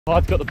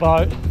Clyde's got the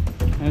boat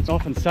and it's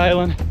off and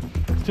sailing.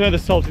 It's turned the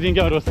salt, it didn't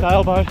go into a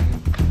sailboat.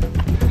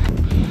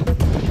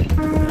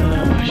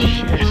 Oh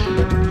shit.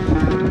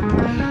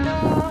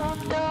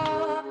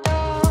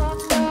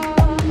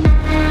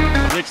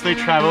 Literally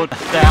travelled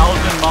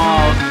 1,000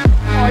 miles.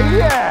 Oh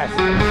yes!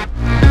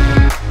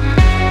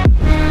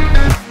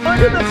 Look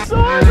at the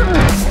size of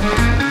it!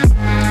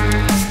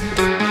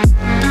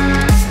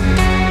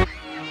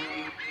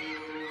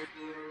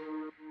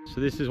 So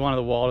this is one of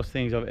the wildest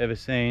things I've ever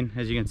seen.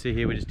 As you can see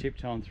here, we're just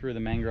tiptoeing through the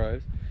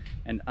mangroves,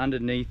 and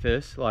underneath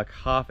us, like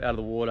half out of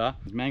the water,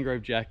 is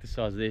mangrove jack the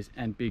size of this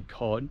and big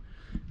cod,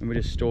 and we're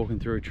just stalking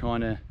through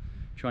trying to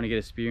get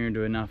a spear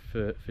into enough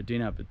for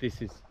dinner. But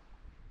this is,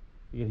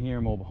 you can hear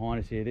them all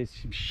behind us here. There's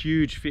some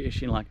huge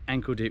fish in like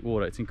ankle deep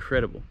water. It's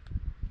incredible.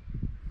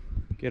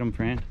 Get them,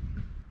 Fran.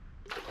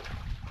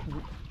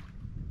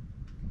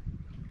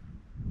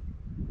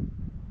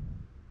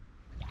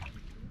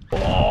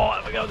 Oh,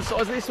 there we go, the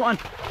size of this one.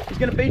 He's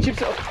going to beach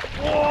himself.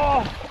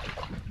 Oh!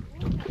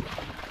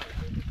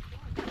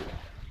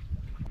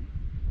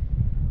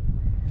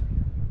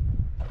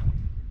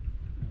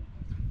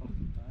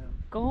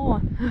 Go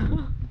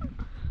on.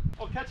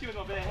 I'll catch him with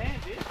my bare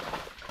hands here.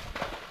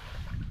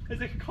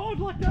 There's a cod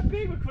like that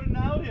big, we could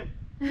have nailed him.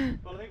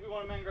 But I think we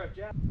want a mangrove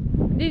jack.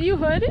 Did you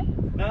hurt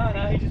it? No,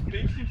 he just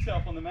beached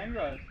himself on the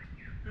mangrove.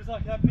 He was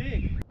like that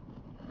big.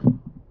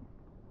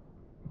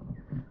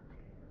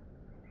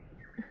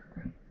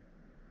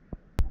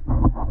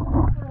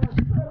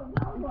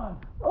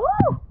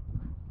 Oh!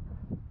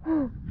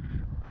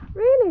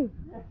 Really?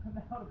 Yeah, I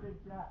nailed a big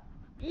jack.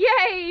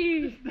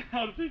 Yay!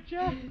 Nailed a big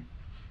jack.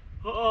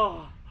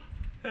 Oh,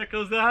 heck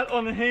was that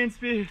on the hand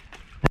spear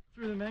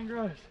through the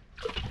mangroves.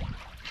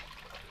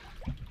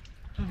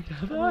 Have a go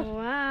at that.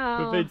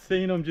 Wow. We've been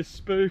seeing them just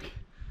spook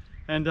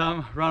and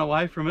run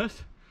away from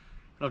us.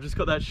 And I've just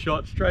got that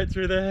shot straight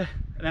through there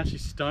and actually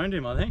stoned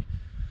him, I think.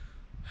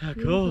 How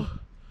cool.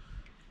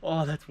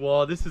 Oh, that's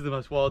wild. This is the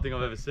most wild thing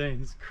I've ever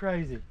seen. It's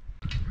crazy.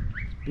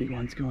 Big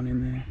one's gone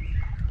in there.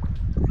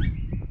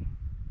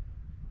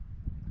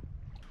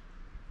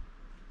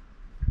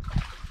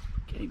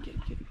 Get him, get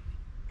him, get him.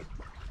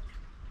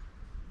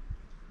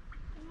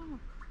 Oh.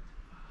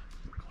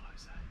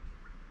 Close, eh?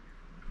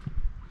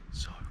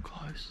 So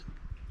close.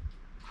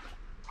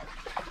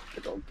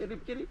 Get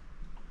him, get him.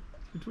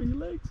 Between your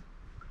legs. Is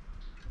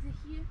it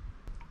here?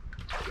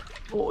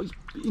 Oh, he's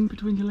in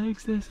between your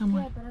legs there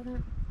somewhere. Yeah, but I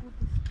don't want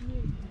the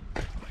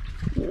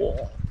spear.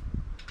 Whoa.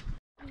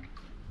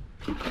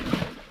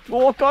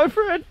 Oh, go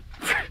for it!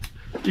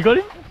 You got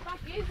him? What the fuck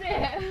is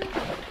it?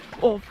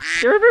 Oh,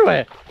 they're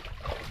everywhere!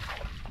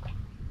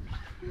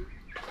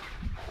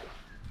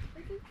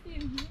 I can see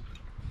him here.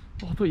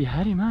 Oh, I thought you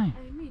had him, eh?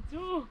 Me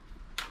too.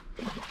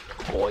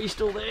 Oh, he's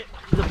still there.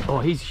 Oh,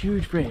 he's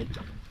huge, Fred.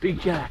 Big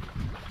jack.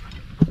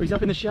 Oh, he's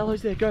up in the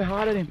shallows there. Go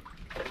hard at him.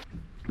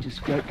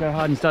 Just go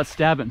hard and start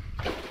stabbing.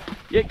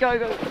 Yeah, go.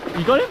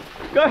 You got him?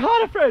 Go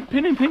harder, Fred.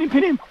 Pin him, pin him,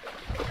 pin him.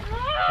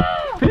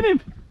 Ah! Pin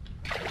him.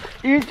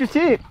 He's just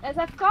here. There's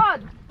a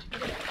cod.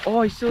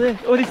 Oh, he's still there.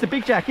 Oh, this is the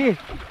big jack here.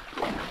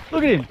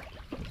 Look at him.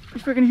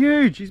 He's freaking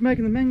huge. He's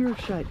making the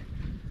mangrove shape.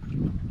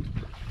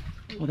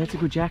 Oh, that's a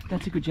good jack.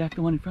 That's a good jack,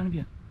 the one in front of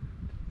you.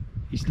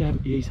 He's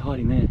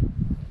hiding there.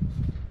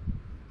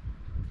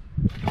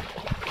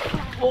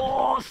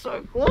 Oh,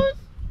 so close.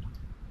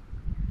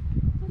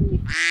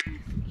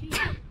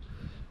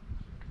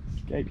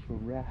 Escape your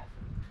wrath.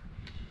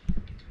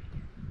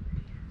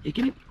 You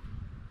get him?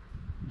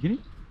 You get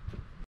him?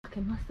 Fuck, I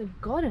must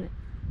have gotten it.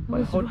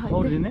 Wait,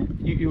 hold it in there.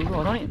 You were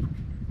right, aren't you?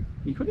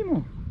 You got him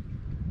all.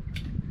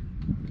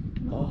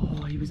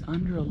 Oh, he was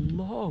under a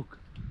log.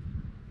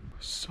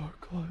 So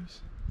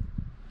close.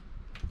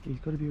 He's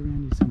got to be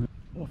around here somewhere.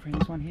 Oh, friend,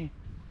 there's one here.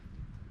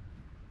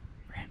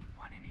 Friend,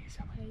 one in here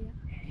somewhere.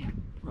 Yeah.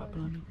 Right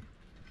below me.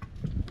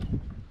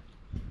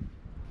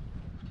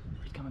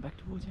 He's coming back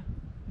towards you.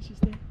 He's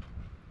just there.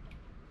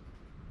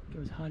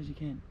 Go as hard as you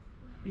can.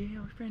 Yeah,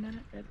 oh, friend,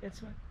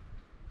 that's right.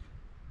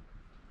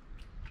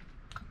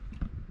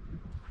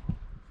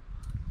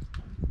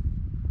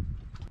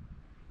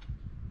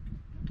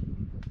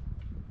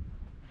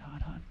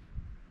 Hard.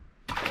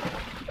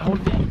 Hold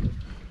it down.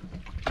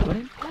 Got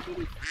him? How did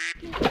he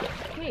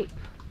escape?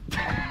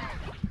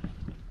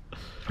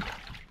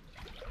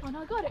 Oh no,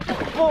 I got it.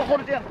 Oh, hold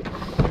it down.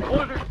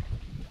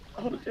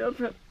 Hold it down,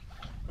 friend.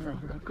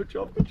 Alright, good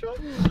job.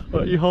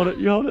 Right, you hold it,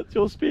 it's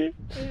your spear.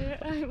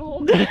 I'm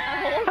holding it.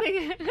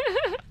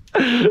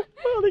 I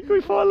think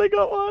we finally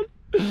got one.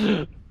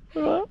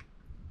 Alright.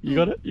 You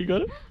got it? I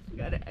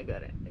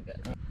got it.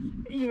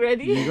 You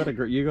ready? You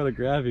gotta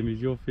grab him,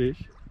 he's your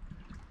fish.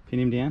 Pin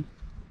him down.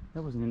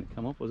 That wasn't in it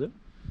come off, was it?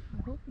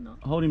 I hope not.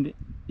 Hold him down.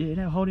 Yeah,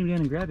 no, hold him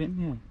down and grab him,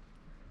 yeah.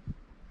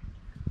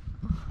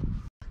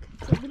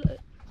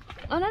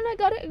 Oh no, I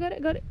got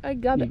it. I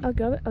grab it.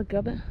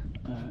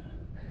 Alright.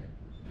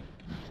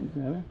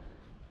 Grab him.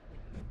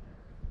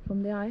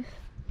 From the ice.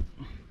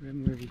 Grab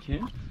him wherever you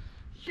can.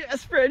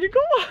 Yes, Fred, you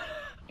got one!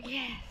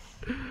 Yes!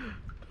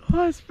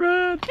 Nice,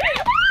 Fred!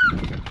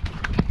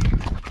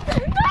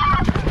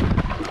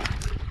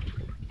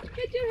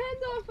 Get your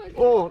hands off again.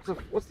 Oh,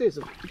 what's this?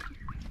 I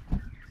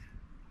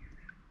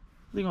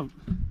think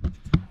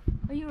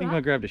Are you I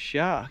right? grabbed a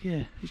shark.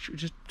 Yeah,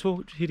 just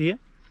hit here.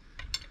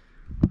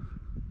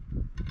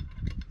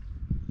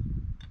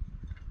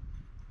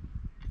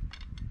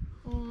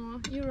 Oh,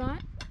 you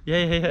right?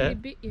 Yeah. He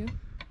bit you.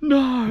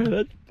 No,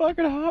 that's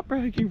fucking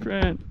heartbreaking,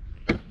 friend.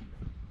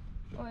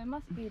 Oh, it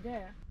must be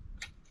there.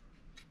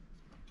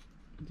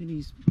 What did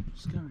he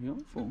scurry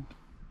off for?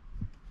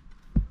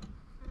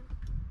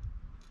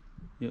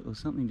 Yeah, there was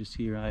something just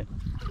here, right?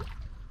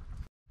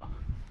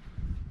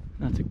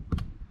 That's a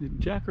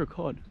jack or a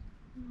cod?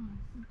 No,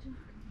 it's a jack.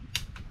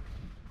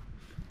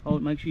 Oh,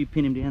 make sure you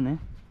pin him down there.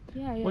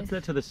 Yeah. What's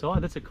that to the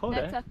side? That's a cod,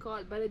 That's eh? a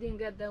cod, but I didn't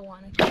get that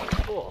one.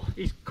 Oh,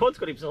 his cod's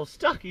got himself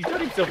stuck. He's got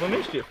himself a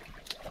mischief.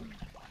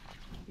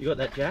 You got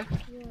that, Jack?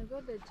 Yeah, I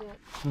got the jack.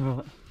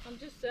 Alright. I'm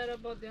just sad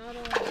about the other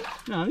one.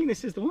 No, I think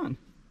this is the one.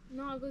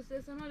 No, because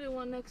there's another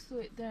one next to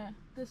it there.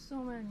 There's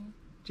so many.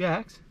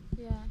 Jack's?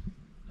 Yeah.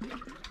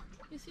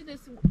 You see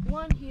there's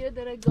one here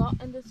that I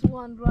got and there's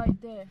one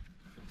right there.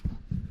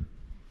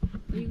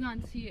 You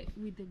can't see it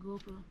with the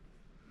GoPro.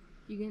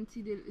 You can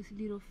see the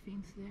little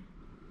fins there.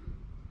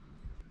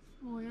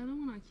 Oh, I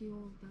don't want to kill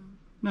all of them.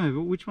 No,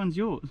 but which one's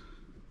yours?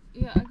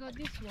 Yeah, I got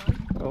this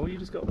one. Oh, you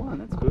just got one.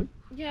 That's good.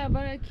 Yeah,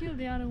 but I killed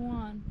the other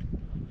one.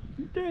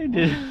 Dude.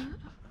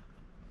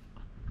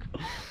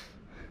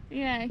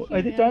 Yeah, I killed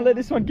Well, the don't other let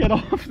this one get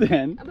off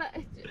then.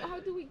 But how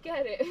do we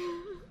get it?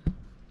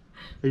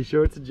 Are you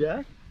sure it's a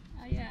jack?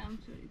 Yeah, I'm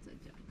sure it's a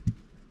jack.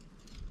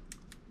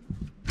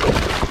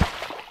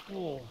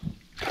 Oh.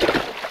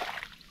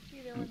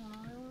 See, there was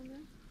another one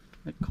there.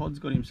 That cod's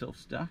got himself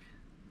stuck.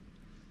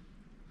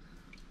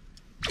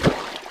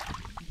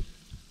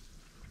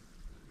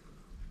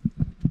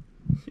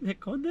 See that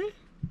cod there? Yeah.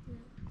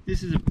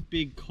 This is a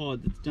big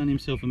cod that's done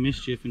himself a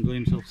mischief and got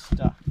himself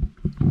stuck.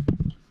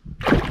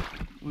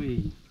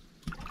 Wee.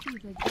 He's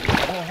a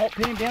jack. Oh, hot,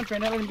 pin him down,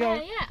 friend. Don't let him go.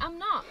 Yeah, I'm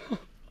not.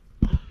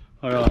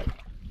 Alright.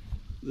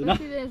 But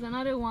see, there's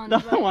another one.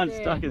 Another right one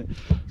there. stuck in it.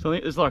 So I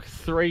think there's like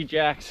 3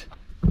 jacks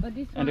But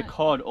this and a one,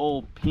 cod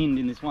all pinned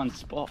in this one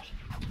spot.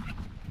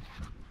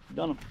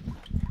 Done them.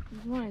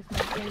 this one is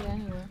not going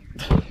anywhere.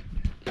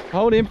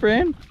 Hold him,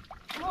 friend.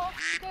 Oh,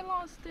 I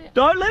lost it.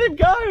 Don't let him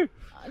go.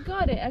 I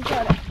got it.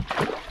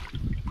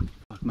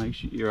 Make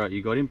sure you're right.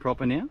 You got him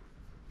proper now.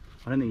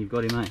 I don't think you've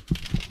got him, eh?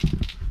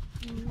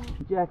 No.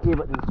 Jack here,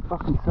 but they're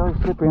fucking so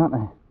slippery, aren't they?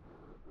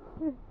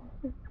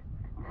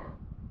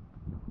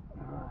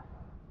 Alright.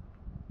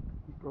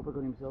 He's probably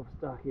got himself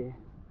stuck here.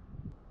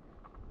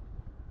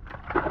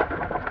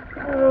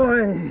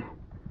 Oi!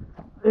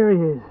 There he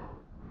is.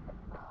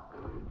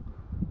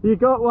 You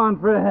got one,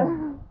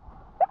 friend.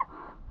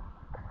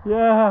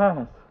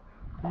 Yes.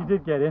 You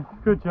did get him.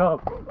 Good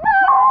job.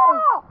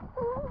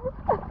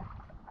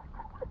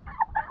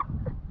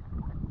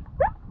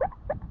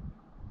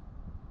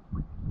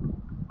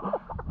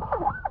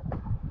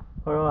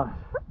 Alright,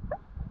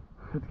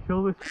 let's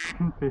kill this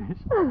fucking fish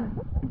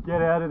and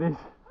get out of this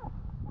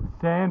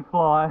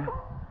sandfly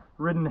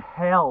ridden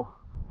hell.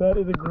 That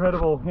is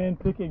incredible.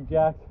 Hand picking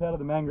jacks out of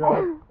the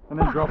mangrove and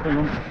then dropping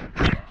them.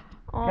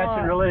 Catch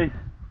and release.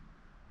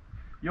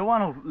 Your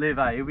one will live,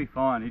 eh? He'll be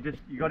fine.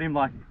 You got him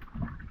like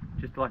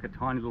just like a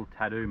tiny little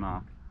tattoo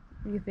mark.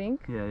 You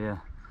think? Yeah.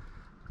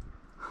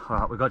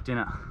 Alright, we got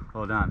dinner.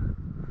 Well done.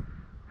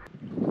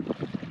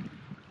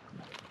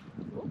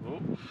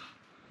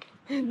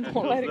 Don't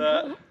let it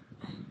go.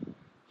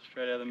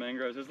 Straight out of the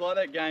mangroves. It's like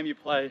that game you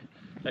play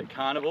at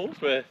carnivals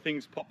where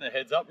things pop their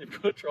heads up. You've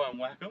got to try and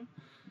whack them.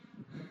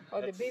 Oh,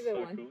 the That's beaver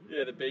so one. Cool.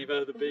 Yeah, the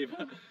beaver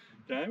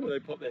game where they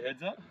pop their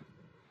heads up.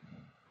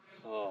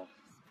 Oh,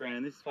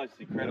 Brandon, this place is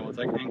incredible. It's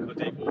like ankle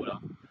deep water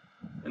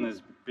and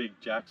there's big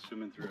jacks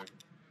swimming through.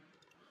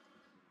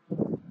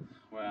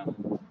 Wow.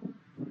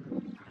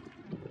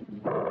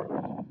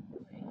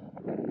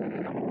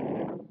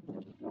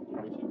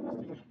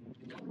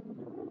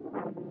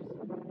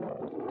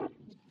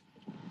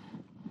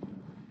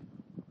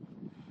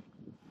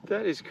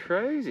 That is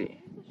crazy.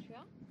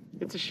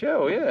 It's a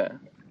shell, yeah.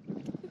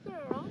 Look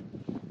around.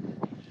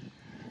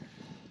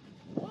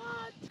 What?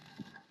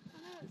 I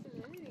haven't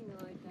seen anything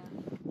like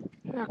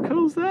that. How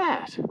cool's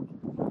that?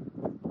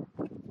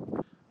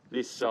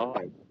 This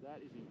side.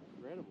 That is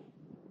incredible.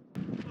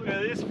 Look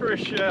at this for a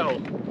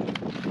shell.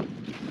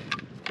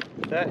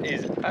 That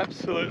is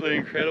absolutely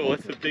incredible.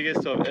 It's the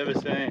biggest I've ever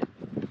seen.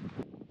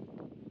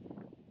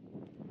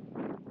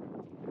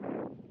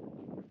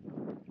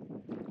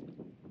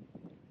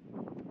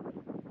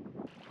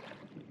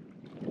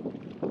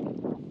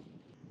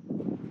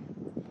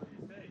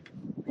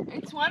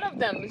 It's one of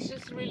them. It's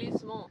just really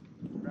small.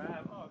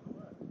 Grab. Oh, good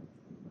work.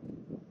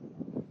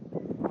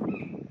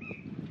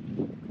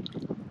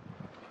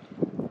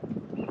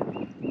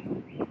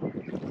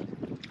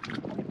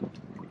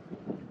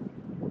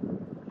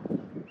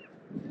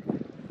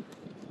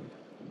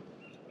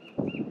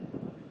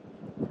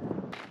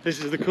 This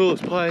is the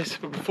coolest place,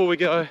 but before we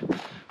go,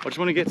 I just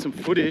want to get some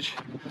footage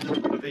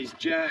of these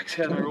jacks,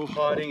 how they're all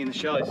hiding in the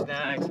shallow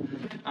snags,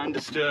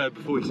 undisturbed,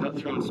 before we start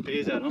throwing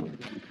spears at them.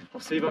 I'll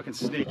see if I can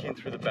sneak in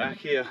through the back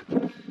here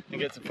and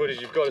get some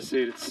footage. You've got to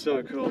see it, it's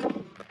so cool.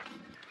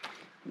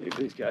 Leave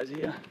these guys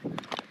here.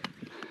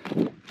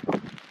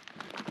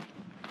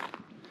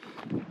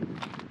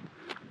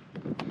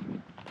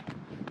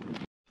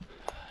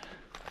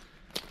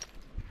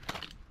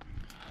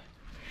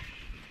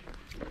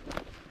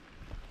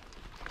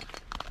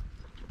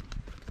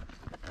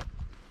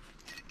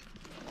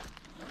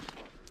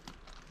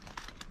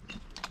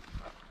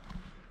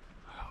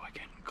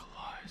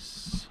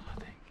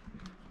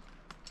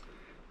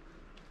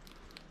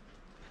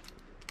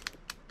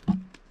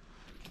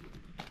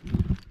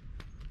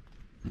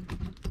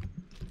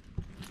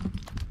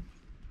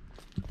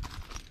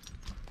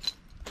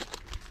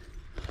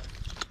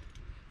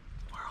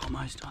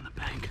 Almost on the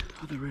bank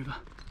of the river.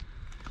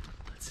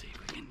 Let's see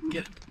if we can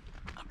get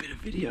a bit of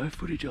video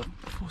footage of them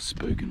before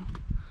spooking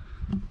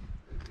them.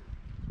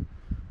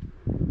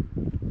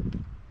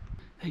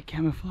 They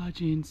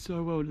camouflage in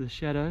so well to the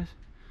shadows.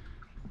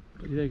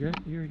 But there you go,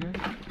 here we go.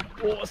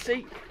 Oh,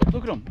 see,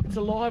 look at them, it's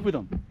alive with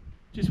them.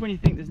 Just when you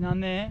think there's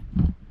none there,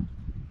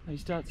 they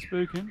start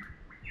spooking.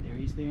 There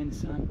he is there in the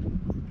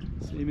sun.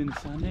 See him in the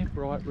sun there,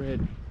 bright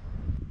red.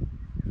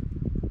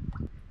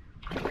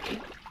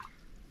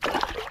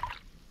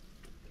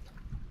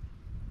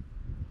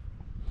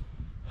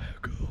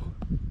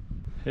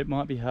 It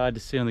might be hard to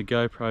see on the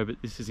GoPro, but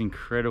this is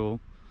incredible.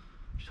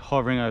 Just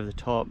hovering over the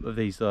top of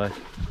these though.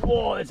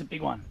 Oh, that's a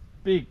big one.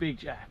 Big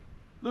jack.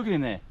 Look at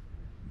him there.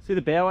 See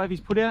the bow wave he's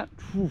put out?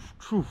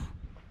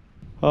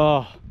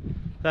 Oh,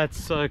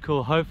 that's so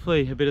cool.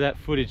 Hopefully a bit of that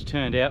footage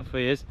turned out for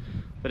you,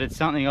 but it's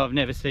something I've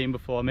never seen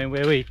before. I mean,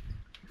 where we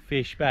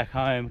fish back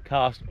home,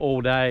 cast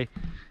all day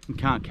and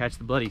can't catch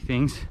the bloody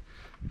things.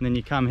 And then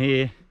you come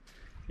here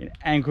in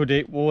ankle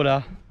deep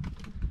water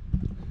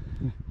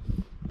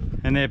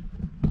and they're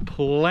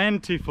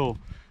plentiful.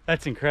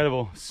 That's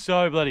incredible.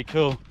 So bloody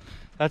cool.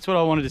 That's what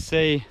I wanted to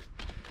see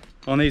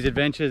on these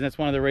adventures. And that's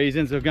one of the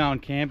reasons of going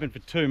camping for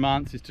 2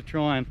 months, is to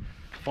try and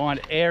find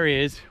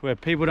areas where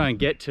people don't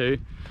get to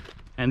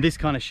and this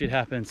kind of shit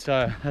happens.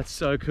 So that's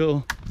so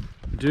cool.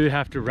 I do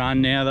have to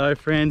run now though,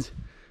 friends.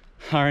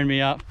 Hurrying me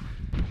up.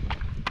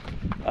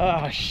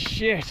 Oh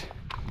shit.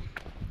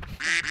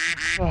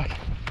 Fuck.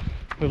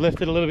 We've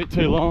left it a little bit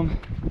too long.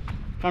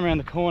 Come around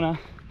the corner.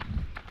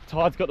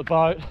 Tide's got the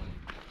boat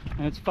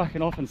and it's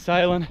fucking off and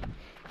sailing.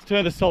 It's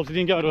turned the salt, it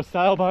didn't go into a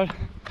sailboat.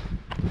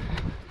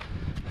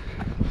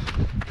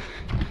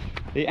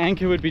 The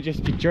anchor would be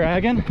just be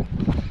dragging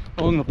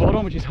along the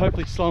bottom, which is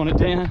hopefully slowing it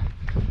down.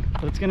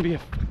 But it's going to be a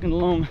fucking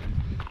long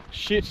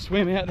shit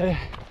swim out there,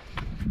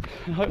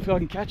 and hopefully I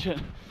can catch it.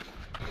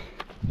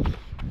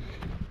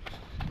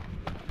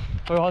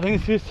 Alright, I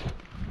think this is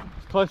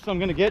as close as I'm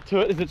going to get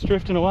to it as it's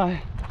drifting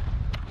away.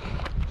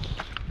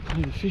 I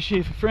need a fish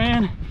here for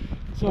Fran.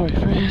 Sorry,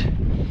 Fran.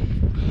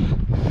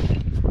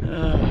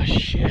 Oh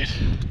shit.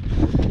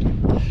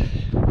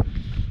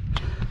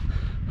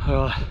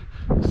 Alright,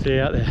 see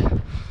you out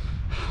there.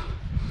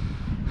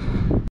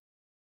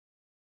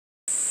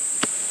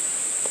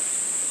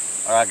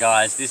 Alright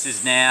guys, this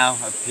is now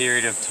a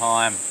period of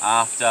time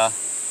after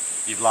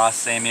you've last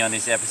seen me on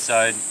this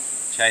episode,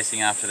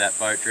 chasing after that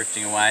boat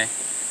drifting away.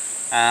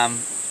 I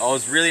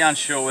was really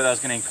unsure whether I was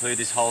going to include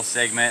this whole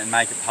segment and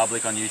make it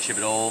public on YouTube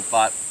at all,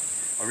 but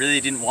I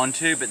really didn't want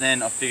to. But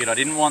then I figured I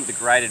didn't want the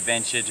great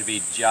adventure to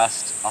be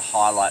just a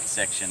highlight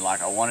section.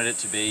 Like, I wanted it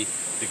to be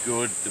the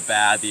good, the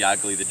bad, the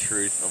ugly, the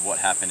truth of what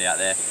happened out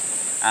there.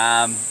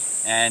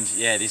 And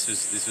yeah, this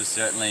was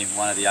certainly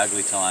one of the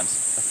ugly times.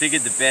 I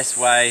figured the best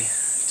way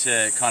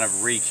to kind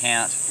of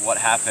recount what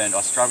happened,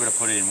 I struggle to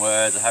put it in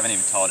words. I haven't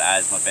even told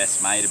Az, my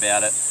best mate,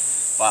 about it,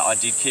 but I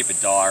did keep a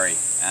diary,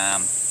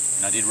 and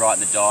I did write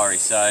in the diary,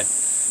 so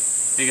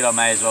figured I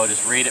may as well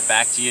just read it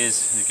back to you.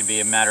 It can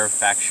be a matter of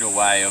factual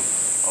way of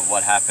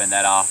what happened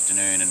that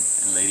afternoon and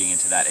leading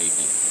into that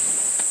evening.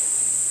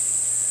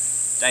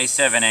 Day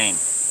 17.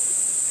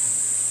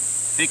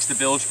 Fix the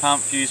bilge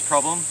pump fuse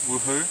problem,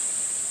 woohoo.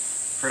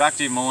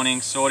 Productive morning,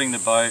 sorting the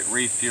boat,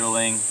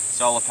 refueling,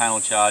 solar panel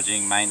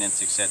charging,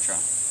 maintenance, etc.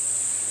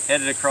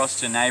 Headed across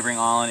to a neighbouring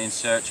island in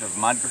search of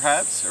mud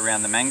crabs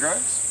around the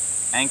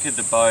mangroves. Anchored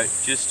the boat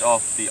just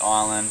off the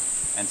island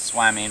and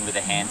swam in with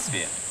a hand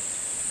spear.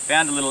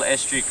 Found a little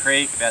estuary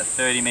creek about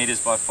 30 metres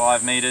by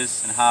 5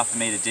 metres and half a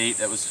metre deep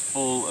that was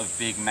full of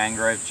big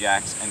mangrove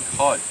jacks and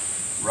cod,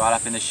 right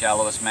up in the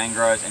shallowest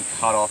mangroves and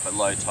cut off at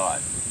low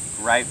tide.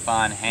 Great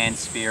fun hand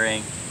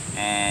spearing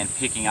and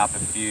picking up a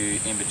few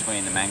in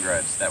between the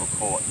mangroves that were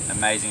caught.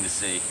 Amazing to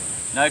see.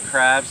 No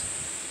crabs,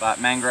 but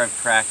mangrove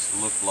cracks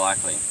looked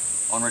likely.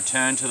 On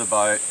return to the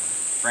boat,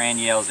 Fran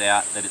yells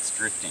out that it's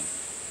drifting.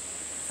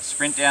 I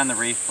sprint down the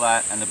reef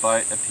flat and the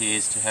boat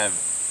appears to have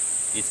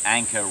its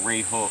anchor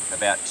re-hooked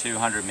about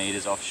 200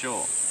 metres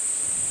offshore.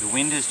 The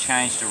wind has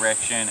changed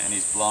direction and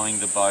is blowing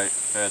the boat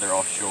further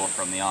offshore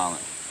from the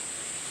island.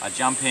 I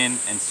jump in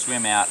and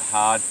swim out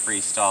hard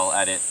freestyle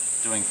at it,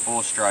 doing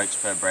 4 strokes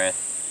per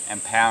breath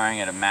and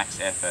powering at a max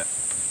effort.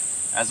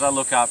 As I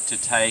look up to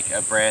take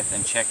a breath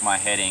and check my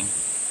heading,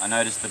 I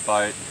notice the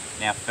boat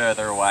now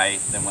further away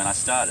than when I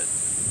started.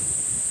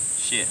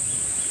 shit.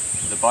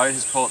 The boat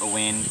has caught the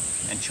wind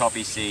and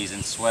choppy seas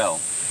and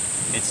swell.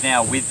 It's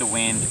now with the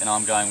wind and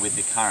I'm going with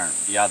the current,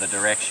 the other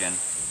direction,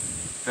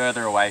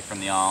 further away from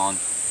the island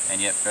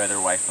and yet further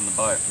away from the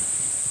boat.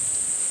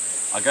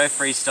 I go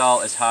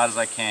freestyle as hard as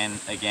I can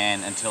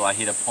again until I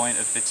hit a point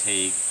of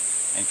fatigue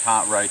and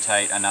can't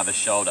rotate another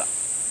shoulder.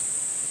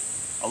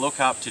 I look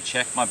up to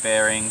check my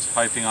bearings,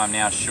 hoping I'm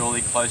now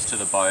surely close to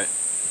the boat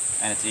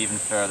and it's even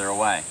further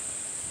away.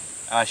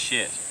 Ah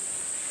shit.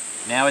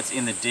 Now it's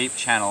in the deep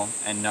channel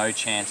and no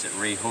chance at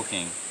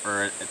rehooking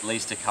for at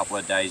least a couple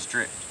of days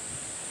drift.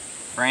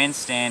 Fran's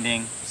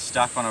standing,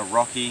 stuck on a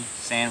rocky,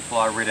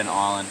 sandfly-ridden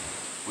island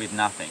with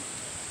nothing.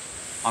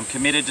 I'm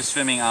committed to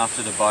swimming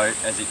after the boat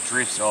as it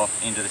drifts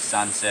off into the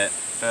sunset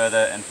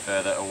further and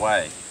further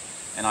away,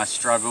 and I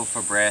struggle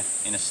for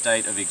breath in a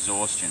state of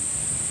exhaustion.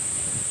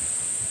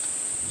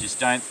 Just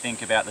don't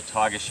think about the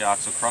tiger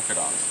sharks or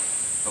crocodiles.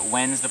 But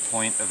when's the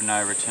point of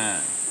no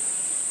return?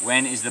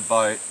 When is the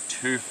boat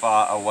too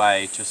far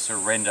away to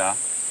surrender,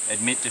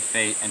 admit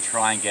defeat and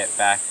try and get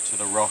back to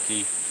the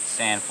rocky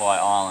sandfly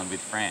island with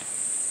Fran?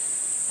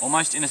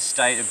 Almost in a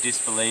state of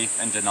disbelief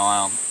and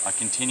denial, I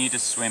continue to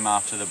swim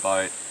after the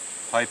boat,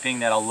 hoping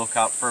that I'll look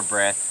up for a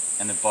breath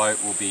and the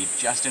boat will be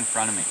just in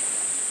front of me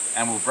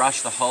and will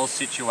brush the whole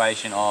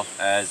situation off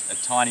as a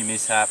tiny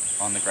mishap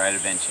on the great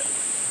adventure.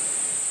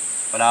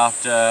 But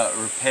after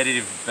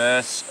repetitive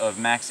bursts of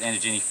max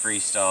energy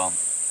freestyle,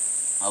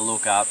 I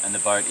look up and the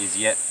boat is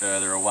yet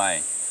further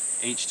away,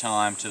 each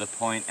time to the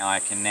point I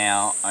can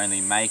now only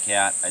make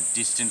out a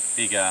distant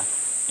figure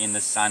in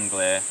the sun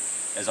glare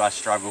as I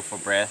struggle for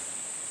breath,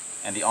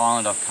 and the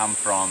island I've come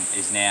from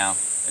is now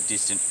a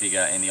distant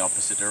figure in the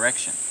opposite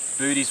direction.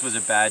 Booties was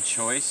a bad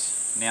choice,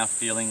 now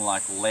feeling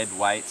like lead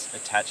weights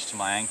attached to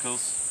my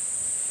ankles.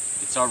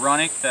 It's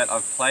ironic that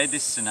I've played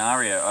this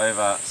scenario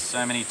over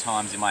so many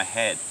times in my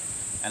head,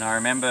 and I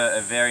remember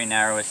a very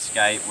narrow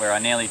escape where I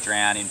nearly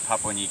drowned in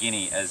Papua New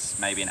Guinea as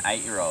maybe an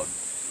 8-year-old,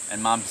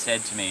 and Mum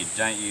said to me,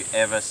 "Don't you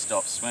ever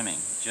stop swimming,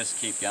 just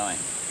keep going."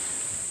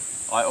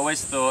 I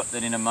always thought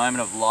that in a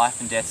moment of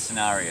life and death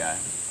scenario,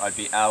 I'd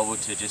be able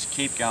to just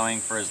keep going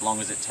for as long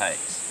as it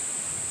takes.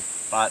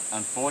 But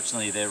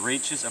unfortunately, there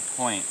reaches a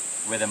point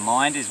where the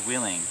mind is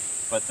willing,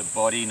 but the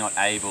body not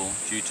able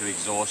due to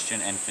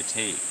exhaustion and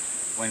fatigue,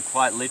 when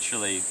quite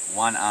literally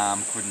one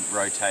arm couldn't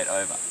rotate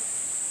over.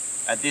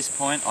 At this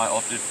point, I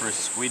opted for a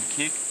squid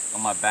kick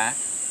on my back,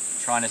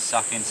 trying to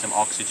suck in some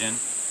oxygen,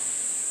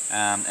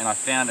 and I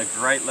found a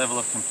great level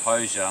of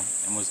composure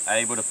and was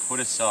able to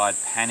put aside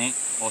panic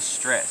or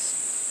stress.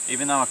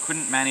 Even though I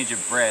couldn't manage a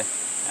breath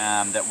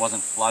that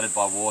wasn't flooded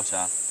by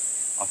water,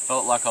 I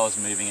felt like I was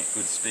moving at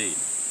good speed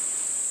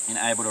and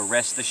able to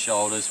rest the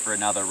shoulders for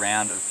another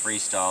round of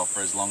freestyle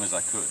for as long as I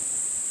could.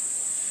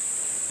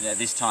 And at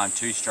this time,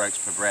 2 strokes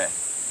per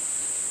breath.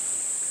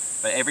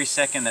 But every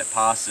second that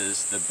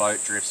passes, the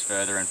boat drifts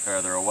further and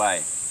further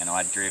away, and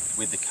I drift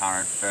with the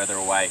current further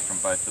away from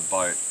both the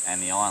boat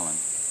and the island.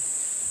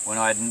 When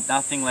I had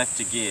nothing left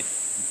to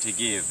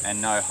give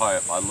and no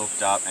hope, I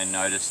looked up and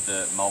noticed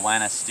the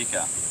Moana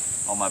sticker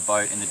on my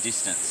boat in the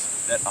distance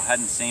that I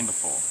hadn't seen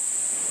before.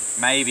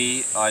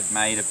 Maybe I'd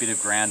made a bit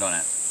of ground on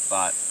it,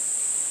 but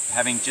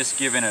having just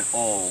given it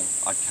all,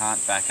 I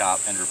can't back up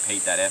and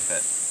repeat that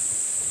effort.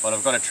 But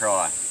I've got to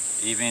try.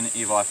 Even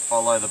if I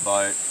follow the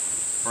boat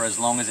for as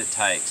long as it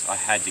takes, I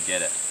had to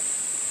get it.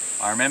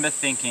 I remember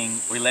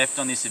thinking we left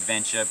on this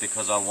adventure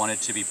because I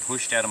wanted to be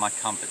pushed out of my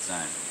comfort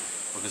zone,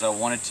 because I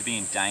wanted to be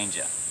in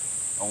danger.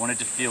 I wanted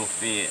to feel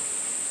fear.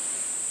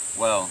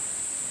 Well,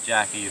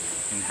 Jack, are you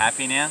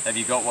happy now? Have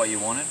you got what you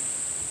wanted?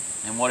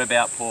 And what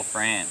about poor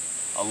Fran,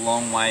 a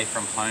long way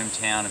from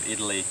hometown of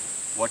Italy,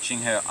 watching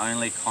her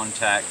only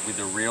contact with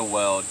the real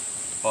world,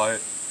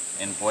 boat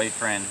and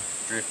boyfriend,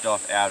 drift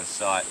off out of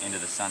sight into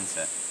the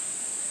sunset.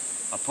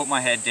 I put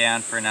my head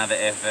down for another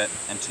effort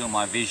until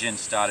my vision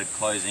started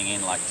closing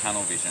in like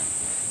tunnel vision,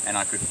 and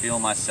I could feel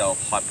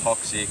myself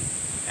hypoxic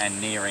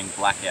and nearing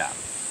blackout.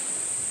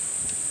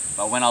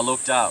 But when I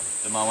looked up,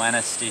 the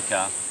Moana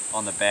sticker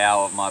on the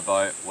bow of my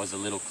boat was a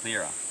little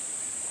clearer.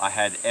 I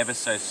had ever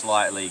so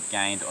slightly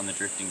gained on the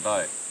drifting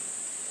boat.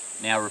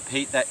 Now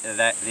repeat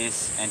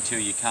this until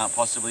you can't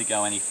possibly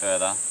go any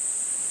further,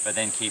 but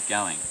then keep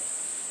going,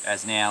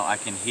 as now I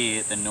can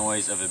hear the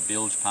noise of a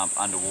bilge pump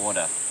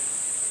underwater.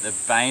 The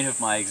bane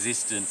of my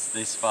existence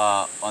this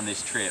far on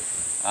this trip.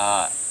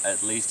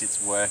 At least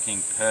it's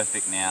working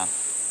perfect now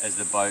as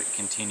the boat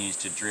continues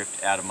to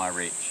drift out of my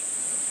reach.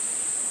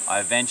 I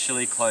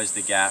eventually close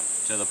the gap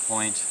to the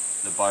point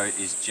the boat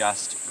is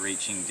just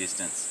reaching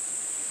distance.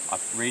 I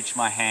reach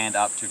my hand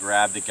up to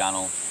grab the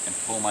gunnel and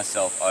pull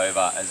myself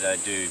over as I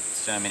do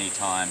so many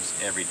times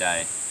every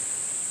day,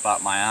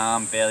 but my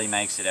arm barely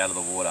makes it out of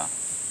the water.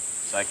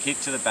 So I kick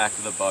to the back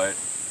of the boat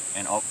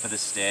and opt for the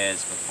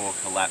stairs before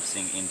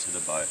collapsing into the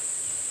boat.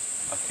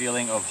 A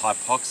feeling of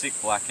hypoxic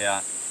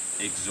blackout,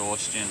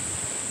 exhaustion,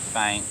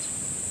 faint,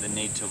 the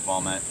need to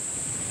vomit,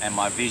 and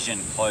my vision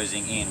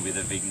closing in with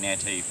a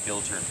vignette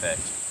filter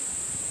effect.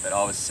 But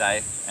I was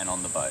safe and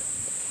on the boat.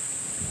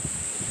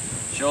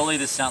 Surely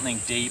there's something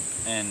deep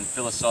and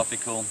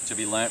philosophical to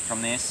be learnt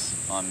from this.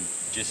 I'm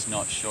just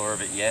not sure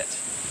of it yet.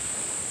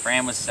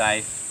 Fran was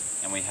safe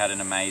and we had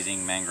an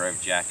amazing mangrove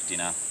jack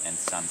dinner and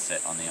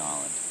sunset on the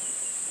island.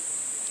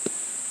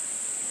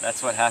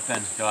 That's what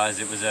happened, guys.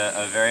 It was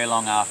a very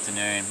long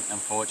afternoon.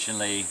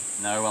 Unfortunately,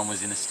 no one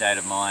was in the state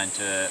of mind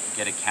to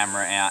get a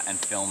camera out and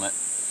film it.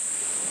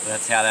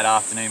 That's how that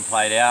afternoon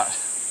played out.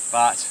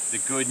 But the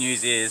good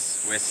news is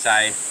we're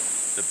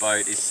safe. The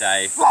boat is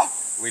safe.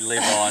 We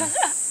live on.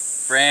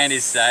 Fran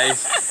is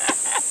safe.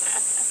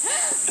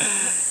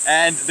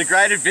 And the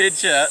great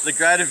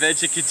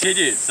adventure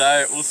continues.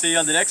 So we'll see you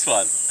on the next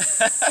one.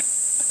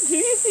 Do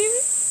you see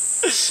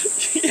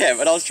me? Yeah,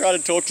 but I was trying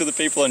to talk to the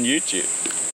people on YouTube.